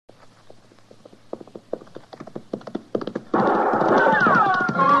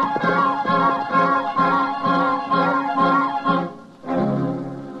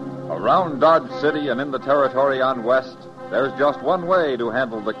Dodge City and in the territory on West, there's just one way to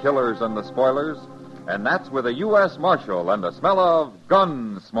handle the killers and the spoilers, and that's with a U.S. Marshal and a smell of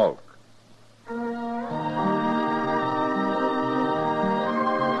gun smoke.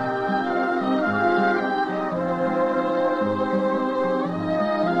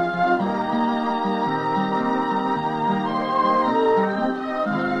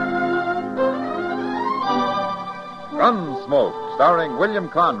 Gunsmoke, starring William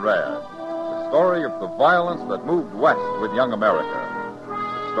Conrad. The story of the violence that moved west with young America.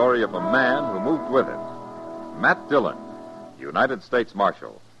 The story of a man who moved with it. Matt Dillon, United States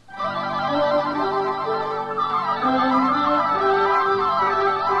Marshal.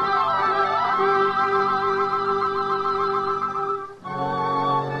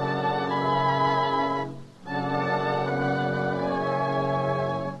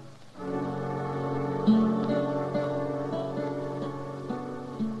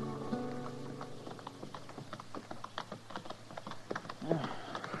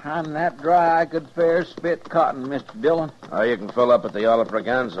 I'm that dry I could fair spit cotton, Mr. Dillon. Oh, you can fill up at the Olive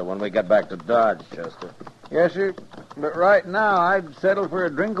Braganza when we get back to Dodge, Chester. Yes, sir. But right now, I'd settle for a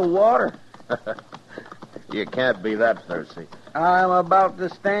drink of water. You can't be that thirsty. I'm about to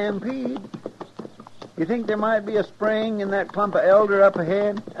stampede. You think there might be a spring in that clump of elder up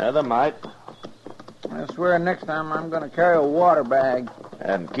ahead? Yeah, there might. I swear next time I'm going to carry a water bag.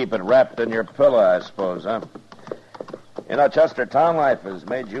 And keep it wrapped in your pillow, I suppose, huh? You know, Chester, town life has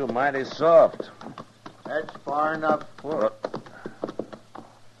made you mighty soft. That's far enough for it.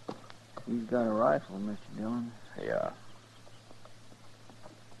 You've got a rifle, Mr. Dillon. Yeah.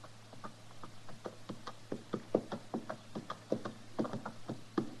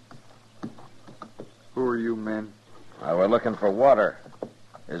 Who are you men? We're looking for water.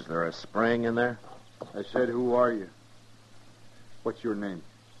 Is there a spring in there? I said, who are you? What's your name?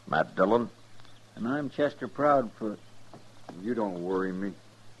 Matt Dillon. And I'm Chester Proudfoot. You don't worry me.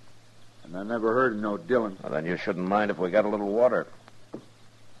 And I never heard of no Dillon. Well, then you shouldn't mind if we got a little water.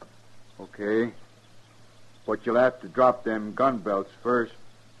 Okay. But you'll have to drop them gun belts first,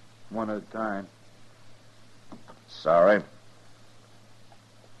 one at a time. Sorry.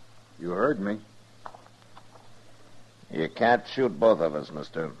 You heard me. You can't shoot both of us,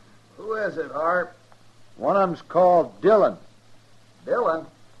 mister. Who is it, Harp? One of them's called Dillon. Dillon?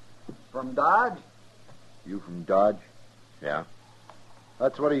 From Dodge? You from Dodge? Yeah?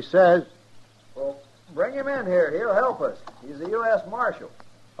 That's what he says. Well, bring him in here. He'll help us. He's a U.S. Marshal.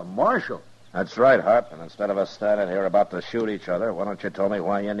 A marshal? That's right, Harp. And instead of us standing here about to shoot each other, why don't you tell me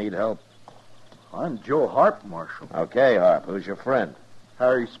why you need help? I'm Joe Harp, Marshal. Okay, Harp. Who's your friend?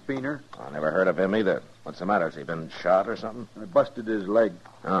 Harry Speener. I never heard of him either. What's the matter? Has he been shot or something? I busted his leg.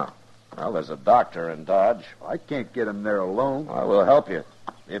 Oh. Well, there's a doctor in Dodge. I can't get him there alone. Well, we'll help you.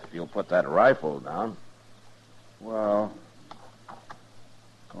 If you'll put that rifle down. Well,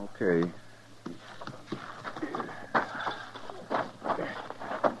 okay.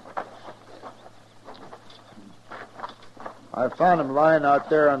 I found him lying out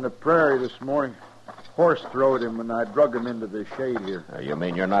there on the prairie this morning. Horse throwed him, and I drug him into the shade here. You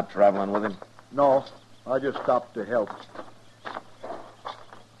mean you're not traveling with him? No, I just stopped to help.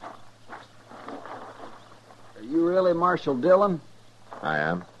 Are you really Marshal Dillon? I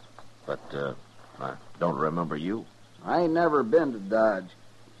am. But, I don't remember you. I ain't never been to Dodge.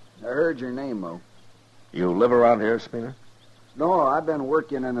 I heard your name, though. You live around here, Speener? No, I've been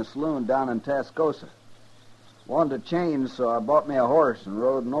working in a saloon down in Tascosa. Wanted to change, so I bought me a horse and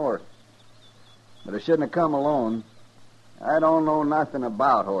rode north. But I shouldn't have come alone. I don't know nothing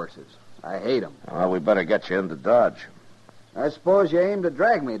about horses. I hate 'em. Well, we better get you into Dodge. I suppose you aim to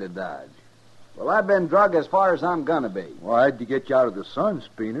drag me to Dodge. Well, I've been drug as far as I'm gonna be. Well, I had to get you out of the sun,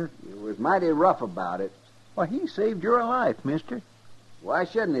 Speener. You was mighty rough about it. Well, he saved your life, mister. Why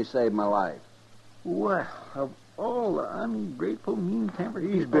shouldn't he save my life? Well, of all the ungrateful, mean-tempered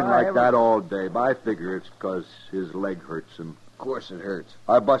He's people been I like ever- that all day, but I figure it's because his leg hurts him. Of course it hurts.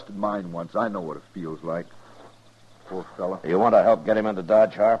 I busted mine once. I know what it feels like. Poor fella. You want to help get him into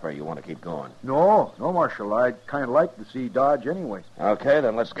Dodge, Harp, or you want to keep going? No, Marshal. I'd kind of like to see Dodge anyway. Okay,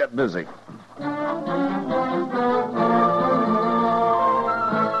 then let's get busy.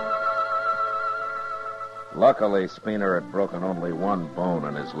 Luckily, Speener had broken only one bone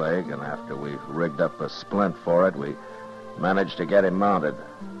in his leg, and after we rigged up a splint for it, we managed to get him mounted.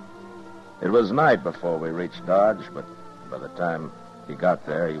 It was night before we reached Dodge, but by the time he got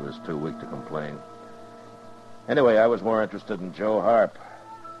there, he was too weak to complain. Anyway, I was more interested in Joe Harp.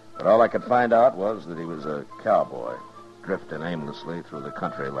 But all I could find out was that he was a cowboy, drifting aimlessly through the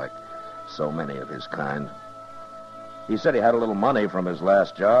country like so many of his kind. He said he had a little money from his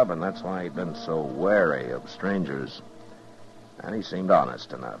last job, and that's why he'd been so wary of strangers. And he seemed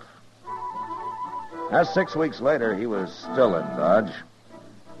honest enough. As 6 weeks later, he was still in Dodge,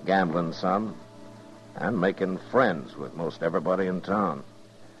 gambling some, and making friends with most everybody in town.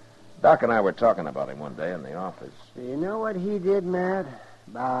 Doc and I were talking about him one day in the office. You know what he did, Matt,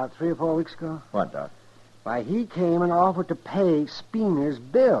 about 3 or 4 weeks ago? What, Doc? Why, he came and offered to pay Spooner's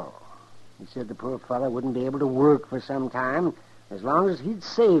bill. He said the poor fellow wouldn't be able to work for some time. As long as he'd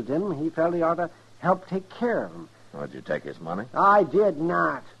saved him, he felt he ought to help take care of him. Would you take his money? I did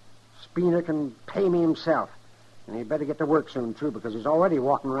not. Spooner can pay me himself. And he'd better get to work soon, too, because he's already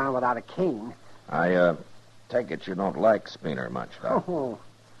walking around without a cane. I take it you don't like Spooner much, Doc. Oh,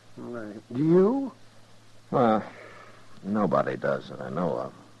 do you? Well, nobody does that I know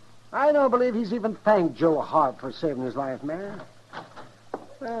of. I don't believe he's even thanked Joe Hart for saving his life, man.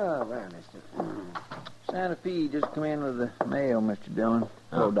 Oh, well, mister. Santa Fe just come in with the mail, Mr. Dillon.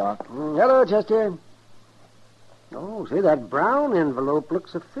 Hello, Doc. Hello, Chester. Oh, see, that brown envelope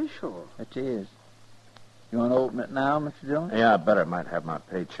looks official. It is. You want to open it now, Mr. Dillon? Yeah, I better. It might have my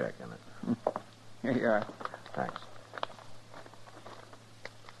paycheck in it. Here you are. Thanks.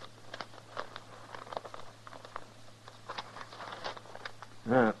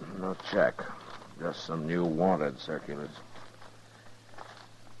 No check. Just some new wanted circulars.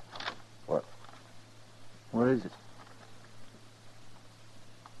 What is it?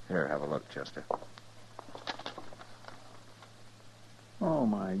 Here, have a look, Chester. Oh,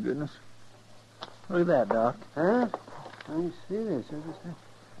 my goodness. Look at that, Doc. Huh? Let me see this.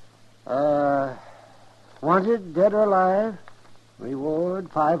 Wanted, dead or alive, reward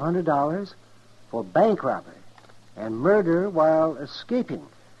 $500 for bank robbery and murder while escaping.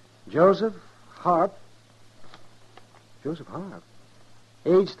 Joseph Harp. Joseph Harp.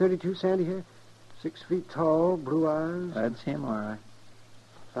 Age 32, sandy hair, 6 feet tall, blue eyes. That's him, all right.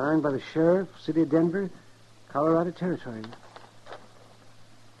 Signed by the sheriff, city of Denver, Colorado Territory.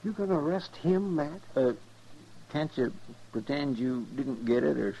 You gonna arrest him, Matt? Can't you pretend you didn't get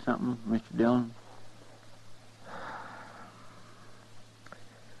it or something, Mr. Dillon?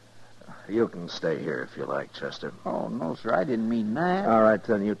 You can stay here if you like, Chester. Oh, no, sir. I didn't mean that. All right,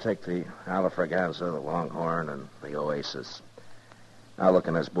 then you take the Alafraganza, the Longhorn, and the Oasis. I'll look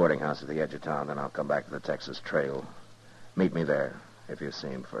in this boarding house at the edge of town, then I'll come back to the Texas Trail. Meet me there, if you see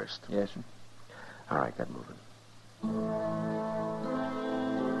him first. Yes, sir. All right, get moving.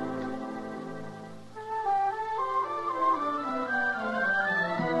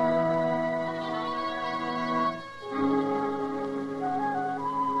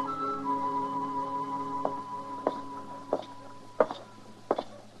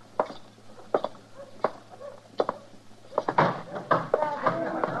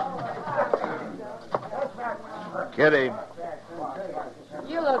 Kitty.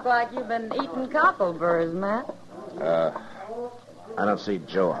 You look like you've been eating cockleburrs, Matt. I don't see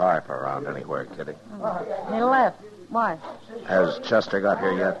Joe Harp around anywhere, Kitty. He left. Why? Has Chester got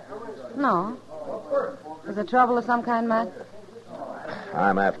here yet? No. Is there trouble of some kind, Matt?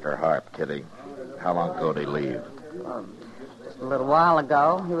 I'm after Harp, Kitty. How long ago did he leave? Just a little while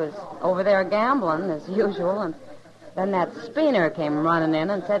ago. He was over there gambling, as usual, and then that Spooner came running in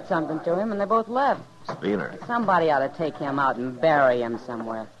and said something to him, and they both left. Spooner? Somebody ought to take him out and bury him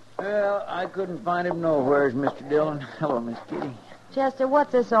somewhere. Well, I couldn't find him nowheres, Mr. Dillon. Hello, Miss Kitty. Chester,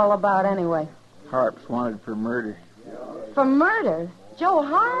 what's this all about anyway? Harp's wanted for murder. For murder? Joe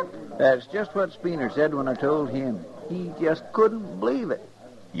Harp? That's just what Spooner said when I told him. He just couldn't believe it.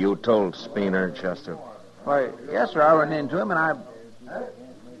 You told Spooner, Chester? Why, yes, sir. I ran into him, and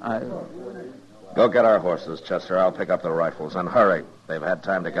I... Go get our horses, Chester. I'll pick up the rifles. And hurry. They've had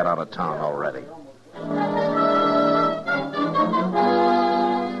time to get out of town already.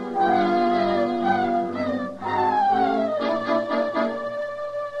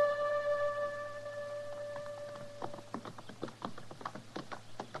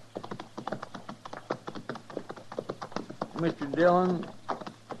 Mr. Dillon,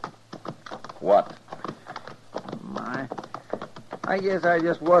 What? I guess I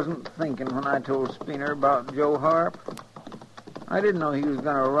just wasn't thinking when I told Spooner about Joe Harp. I didn't know he was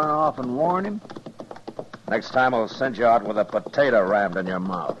going to run off and warn him. Next time I'll send you out with a potato rammed in your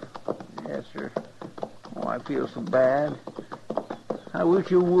mouth. Yes, sir. Oh, I feel so bad. I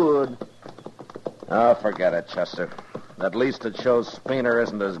wish you would. Oh, forget it, Chester. At least it shows Spooner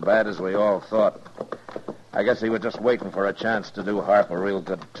isn't as bad as we all thought. I guess he was just waiting for a chance to do Harp a real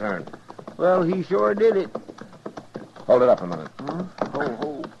good turn. Well, he sure did it. Hold it up a minute. Huh?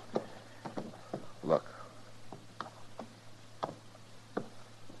 Ho. Look.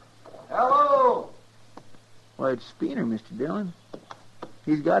 Hello! Why, it's Spooner, Mr. Dillon.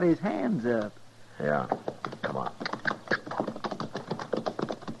 He's got his hands up. Yeah. Come on.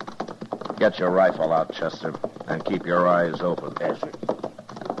 Get your rifle out, Chester, and keep your eyes open. Yes, sir.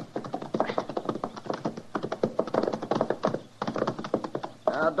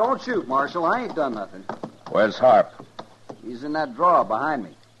 Don't shoot, Marshal. I ain't done nothing. Where's Harp? He's in that drawer behind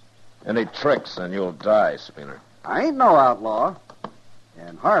me. Any tricks and you'll die, Spooner. I ain't no outlaw.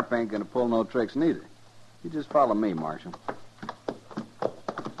 And Harp ain't gonna pull no tricks neither. You just follow me, Marshal.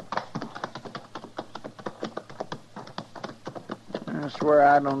 I swear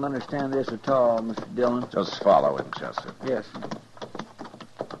I don't understand this at all, Mr. Dillon. Just follow him, Chester. Yes.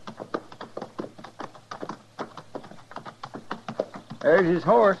 There's his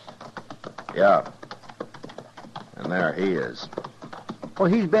horse. Yeah. And there he is. Well,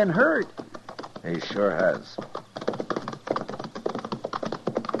 he's been hurt. He sure has.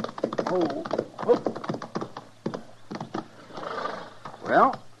 Oh.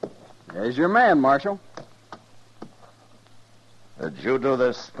 Well, there's your man, Marshal. Did you do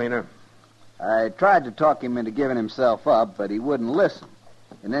this, Spooner? I tried to talk him into giving himself up, but he wouldn't listen.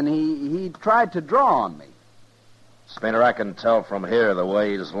 And then he tried to draw on me. Spooner, I can tell from here the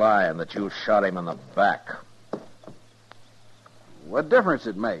way he's lying that you shot him in the back. What difference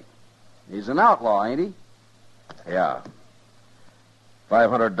it make? He's an outlaw, ain't he? Yeah.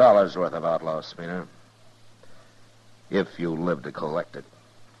 $500 worth of outlaw, Spooner. If you live to collect it.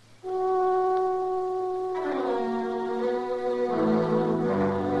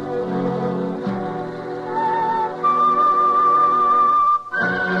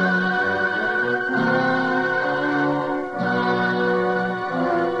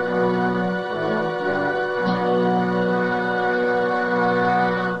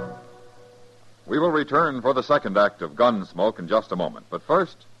 We will return for the second act of Gunsmoke in just a moment. But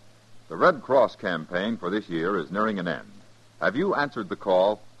first, the Red Cross campaign for this year is nearing an end. Have you answered the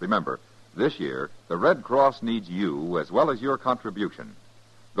call? Remember, this year, the Red Cross needs you as well as your contribution.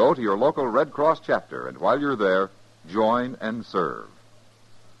 Go to your local Red Cross chapter, and while you're there, join and serve.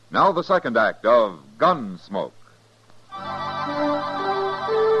 Now the second act of Gunsmoke.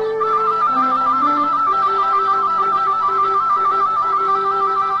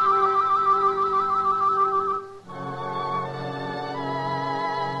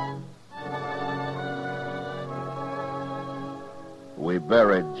 We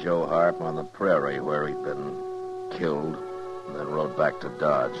buried Joe Harp on the prairie where he'd been killed, and then rode back to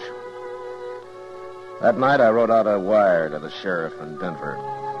Dodge. That night, I wrote out a wire to the sheriff in Denver,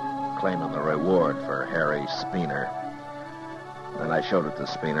 claiming the reward for Harry Spooner. Then I showed it to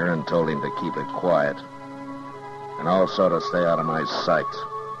Spooner and told him to keep it quiet, and also to stay out of my sight.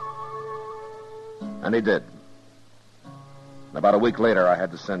 And he did. About a week later, I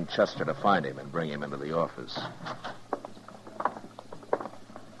had to send Chester to find him and bring him into the office.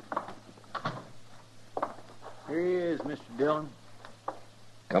 Here he is, Mr. Dillon.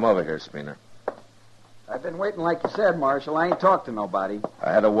 Come over here, Spooner. I've been waiting like you said, Marshal. I ain't talked to nobody.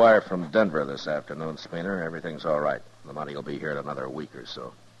 I had a wire from Denver this afternoon, Spooner. Everything's all right. The money will be here in another week or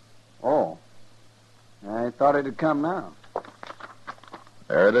so. Oh. I thought it'd come now.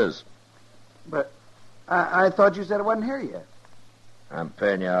 There it is. But I thought you said it wasn't here yet. I'm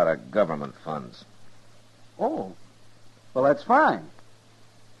paying you out of government funds. Oh. Well, that's fine.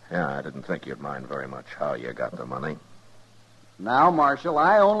 Yeah, I didn't think you'd mind very much how you got the money. Now, Marshal,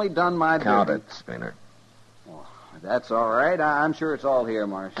 I only done my Count duty. it, Spooner. Oh, that's all right. I'm sure it's all here,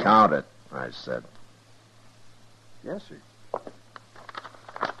 Marshal. Count it, I said. Yes, sir.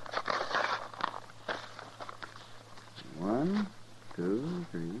 1, 2,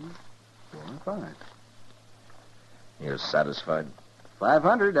 3, 4, 5. You satisfied?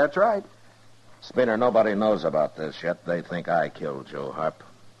 500, that's right. Spooner, nobody knows about this yet. They think I killed Joe Harp.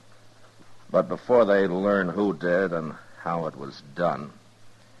 But before they learn who did and how it was done,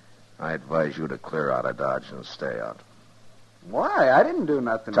 I advise you to clear out of Dodge and stay out. Why? I didn't do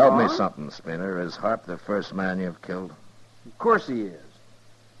nothing Tell wrong. me something, Spooner. Is Harp the first man you've killed? Of course he is.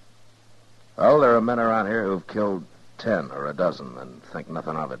 Well, there are men around here who've killed 10 or a dozen and think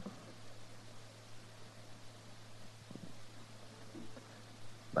nothing of it.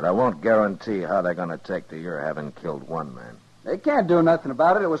 But I won't guarantee how they're going to take to your having killed one man. They can't do nothing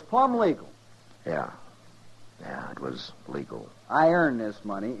about it. It was plumb legal. Yeah, it was legal. I earned this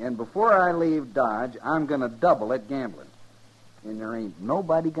money, and before I leave Dodge, I'm going to double it gambling. And there ain't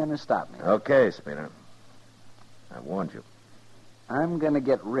nobody going to stop me. Okay, Spooner. I warned you. I'm going to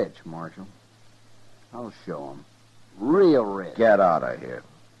get rich, Marshal. I'll show 'em. Real rich. Get out of here.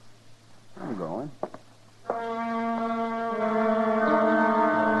 I'm going.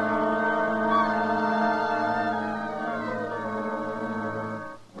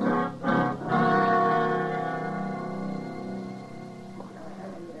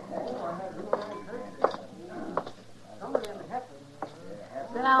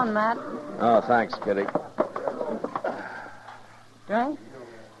 down, Matt. Oh, thanks, Kitty. Drink?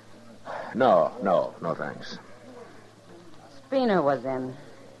 No, thanks. Spooner was in.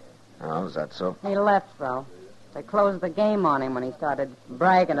 Oh, is that so? He left, though. They closed the game on him when he started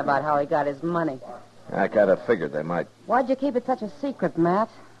bragging about how he got his money. I kind of figured they might. Why'd you keep it such a secret, Matt?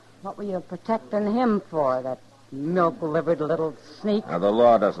 What were you protecting him for, that milk-livered little sneak? Now, the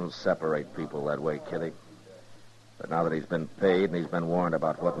law doesn't separate people that way, Kitty. But now that he's been paid and he's been warned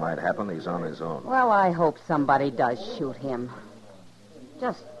about what might happen, he's on his own. Well, I hope somebody does shoot him.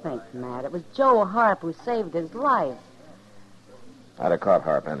 Just think, Matt, it was Joe Harp who saved his life. I'd have caught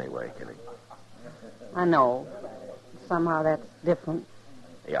Harp anyway, Kitty. I know. Somehow that's different.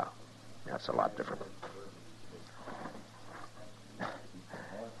 Yeah, that's a lot different.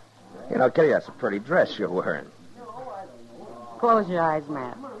 You know, Kitty, that's a pretty dress you're wearing. Close your eyes,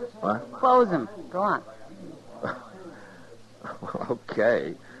 Matt. What? Close them. Go on.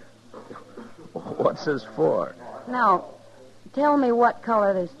 Okay. What's this for? Now, tell me what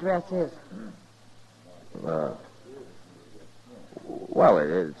color this dress is. Well,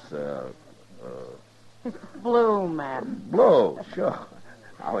 it's, It's blue, Matt. blue, sure.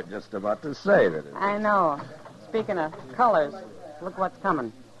 I was just about to say that. I know. Speaking of colors, look what's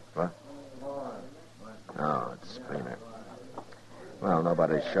coming. What? Oh, it's Spooner. Well,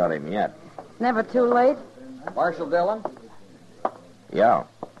 nobody's shot him yet. Never too late? Marshal Dillon? Yeah.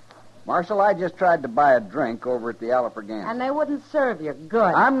 Marshal, I just tried to buy a drink over at the Alafragans. And they wouldn't serve you. Good.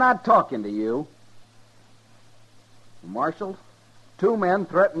 I'm not talking to you. Marshal, 2 men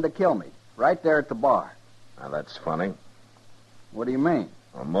threatened to kill me right there at the bar. Now, that's funny. What do you mean?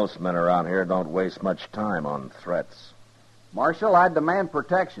 Well, most men around here don't waste much time on threats. Marshal, I demand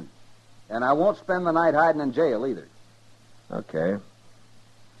protection. And I won't spend the night hiding in jail either. Okay.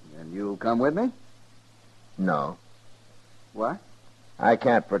 And you'll come with me? No. What? I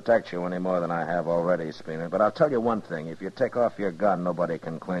can't protect you any more than I have already, Spooner. But I'll tell you one thing. If you take off your gun, nobody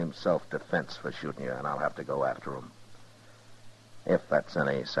can claim self-defense for shooting you, and I'll have to go after them. If that's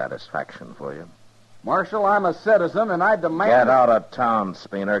any satisfaction for you. Marshal, I'm a citizen, and I demand... Get out of town,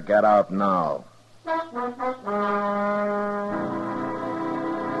 Spooner. Get out now.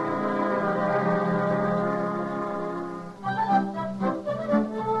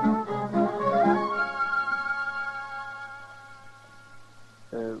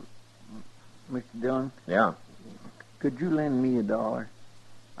 Mr. Dillon, Yeah. could you lend me $1?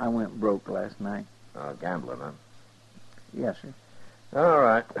 I went broke last night. Gambling, huh? Yes, sir. All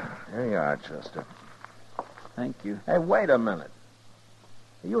right. Here you are, Chester. Thank you. Hey, wait a minute.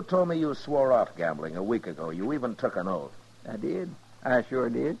 You told me you swore off gambling a week ago. You even took an oath. I did. I sure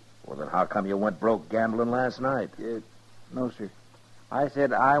did. Well, then how come you went broke gambling last night? No, sir. I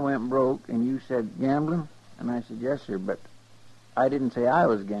said I went broke, and you said gambling, and I said yes, sir, but I didn't say I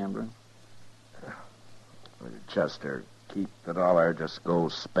was gambling. Chester, keep the dollar. Just go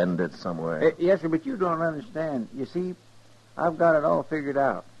spend it somewhere. Yes, sir, but you don't understand. You see, I've got it all figured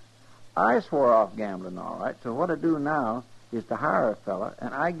out. I swore off gambling, all right, so what I do now is to hire a fella,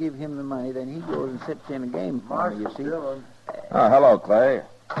 and I give him the money, then he goes and sits in a game for me, you see. Dillon. Oh, hello, Clay.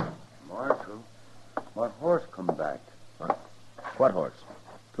 Marshal, my horse come back. What horse?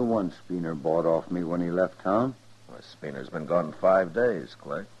 The one Spooner bought off me when he left town. Well, Spooner's been gone 5 days,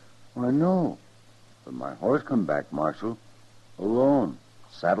 Clay. I know. But my horse come back, Marshal. Alone.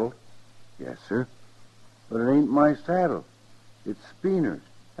 Saddled? Yes, sir. But it ain't my saddle. It's Spooner's.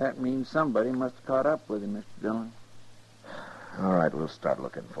 That means somebody must have caught up with him, Mr. Dillon. All right, we'll start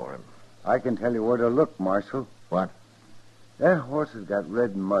looking for him. I can tell you where to look, Marshal. What? That horse has got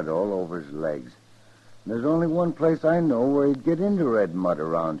red mud all over his legs. There's only one place I know where he'd get into red mud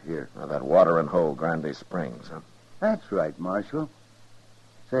around here. Now, that watering hole, Granby Springs, huh? That's right, Marshal.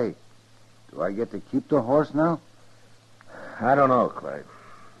 Say, do I get to keep the horse now? I don't know, Clay.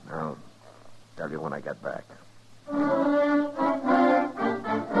 I'll tell you when I get back.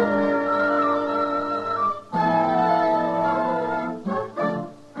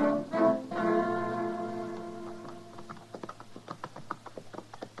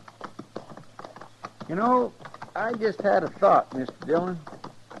 You know, I just had a thought, Mr. Dillon.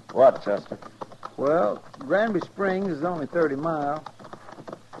 What, Chester? Well, Granby Springs is only 30 miles.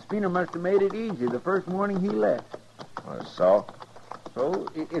 Spooner must have made it easy the first morning he left. So? So,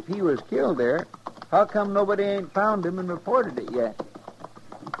 if he was killed there, how come nobody ain't found him and reported it yet?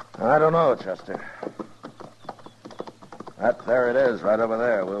 I don't know, Chester. There it is, right over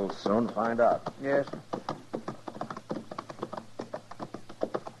there. We'll soon find out. Yes.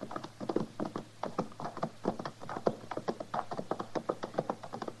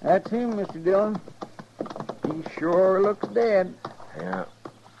 That's him, Mr. Dillon. He sure looks dead. Yeah.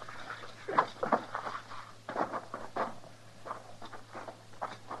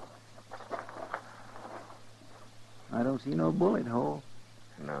 no bullet hole.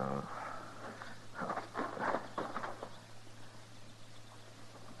 No.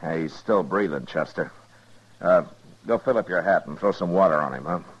 Hey, he's still breathing, Chester. Go fill up your hat and throw some water on him,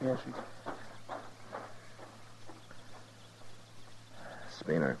 huh? Yes, sir.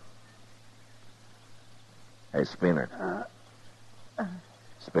 Spooner. Hey, Spooner.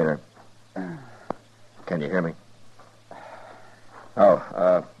 Spooner. Can you hear me?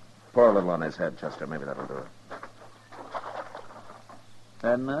 Oh, pour a little on his head, Chester. Maybe that'll do it.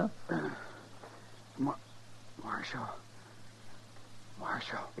 That enough? Marshal.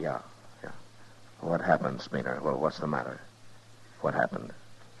 Yeah. What happened, Spooner? Well, what's the matter? What happened?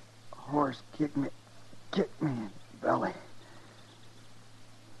 A horse kicked me in the belly.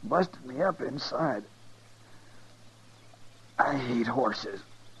 Busted me up inside. I hate horses.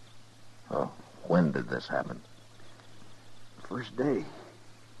 Oh, when did this happen? First day.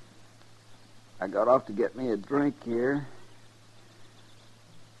 I got off to get me a drink here.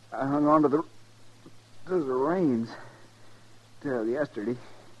 I hung on to the reins till yesterday.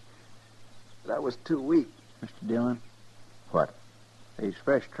 But I was too weak. Mr. Dillon? What? There's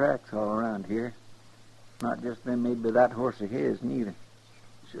fresh tracks all around here. Not just them made by that horse of his, neither.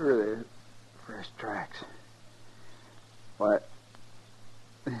 Sure, there's fresh tracks. Why,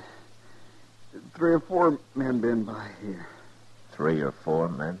 3 or 4 men been by here. 3 or 4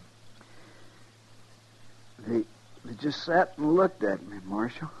 men? They just sat and looked at me,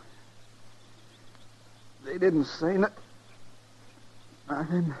 Marshal. They didn't say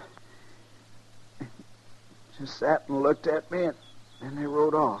nothing. Just sat and looked at me, and they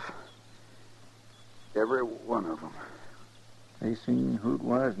rode off. Every one of them. They seen who it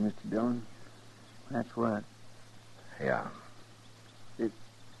was, Mr. Dillon. That's what. Yeah. It's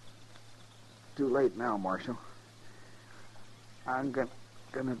too late now, Marshal. I'm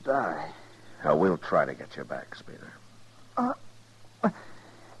gonna die. We'll try to get you back, Spooner.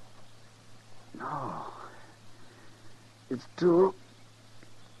 No. It's too...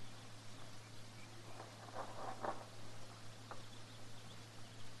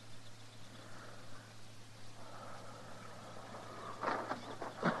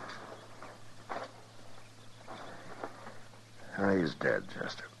 He's dead,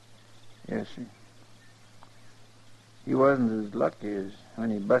 Chester. Yes, sir. He wasn't as lucky as when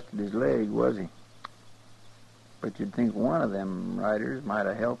he busted his leg, was he? But you'd think one of them riders might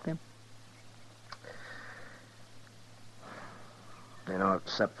have helped him. You know,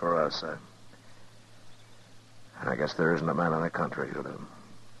 except for us, I guess there isn't a man in the country who'd have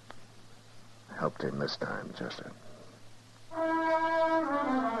helped him this time, Chester.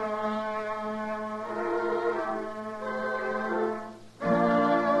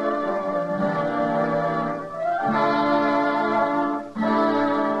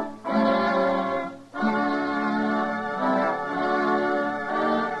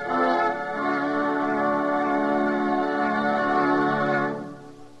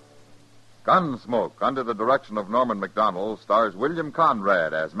 Gunsmoke, under the direction of Norman Macdonald, stars William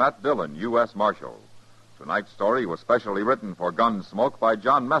Conrad as Matt Dillon, U.S. Marshal. Tonight's story was specially written for Gunsmoke by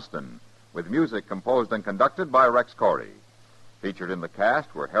John Meston, with music composed and conducted by Rex Corey. Featured in the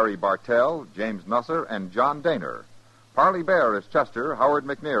cast were Harry Bartell, James Nusser, and John Daner. Parley Bear as Chester, Howard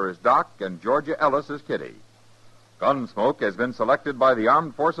McNear as Doc, and Georgia Ellis as Kitty. Gunsmoke has been selected by the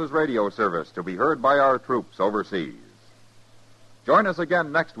Armed Forces Radio Service to be heard by our troops overseas. Join us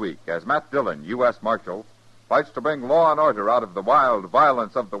again next week as Matt Dillon, U.S. Marshal, fights to bring law and order out of the wild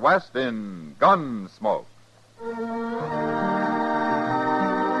violence of the West in Gunsmoke.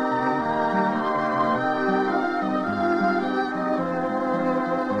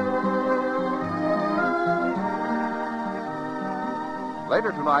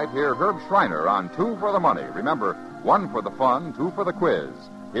 Later tonight, hear Herb Schreiner on 2 for the Money. Remember, 1 for the fun, 2 for the quiz.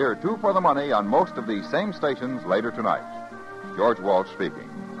 Hear 2 for the Money on most of these same stations later tonight. George Walsh speaking.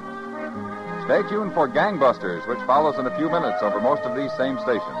 Stay tuned for Gangbusters, which follows in a few minutes over most of these same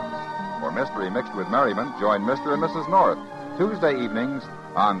stations. For mystery mixed with merriment, join Mr. and Mrs. North Tuesday evenings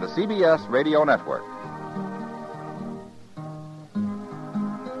on the CBS Radio Network.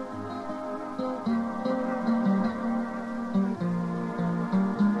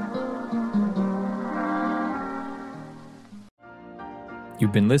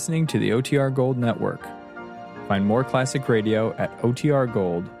 You've been listening to the OTR Gold Network. Find more classic radio at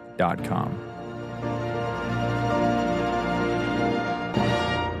otrgold.com.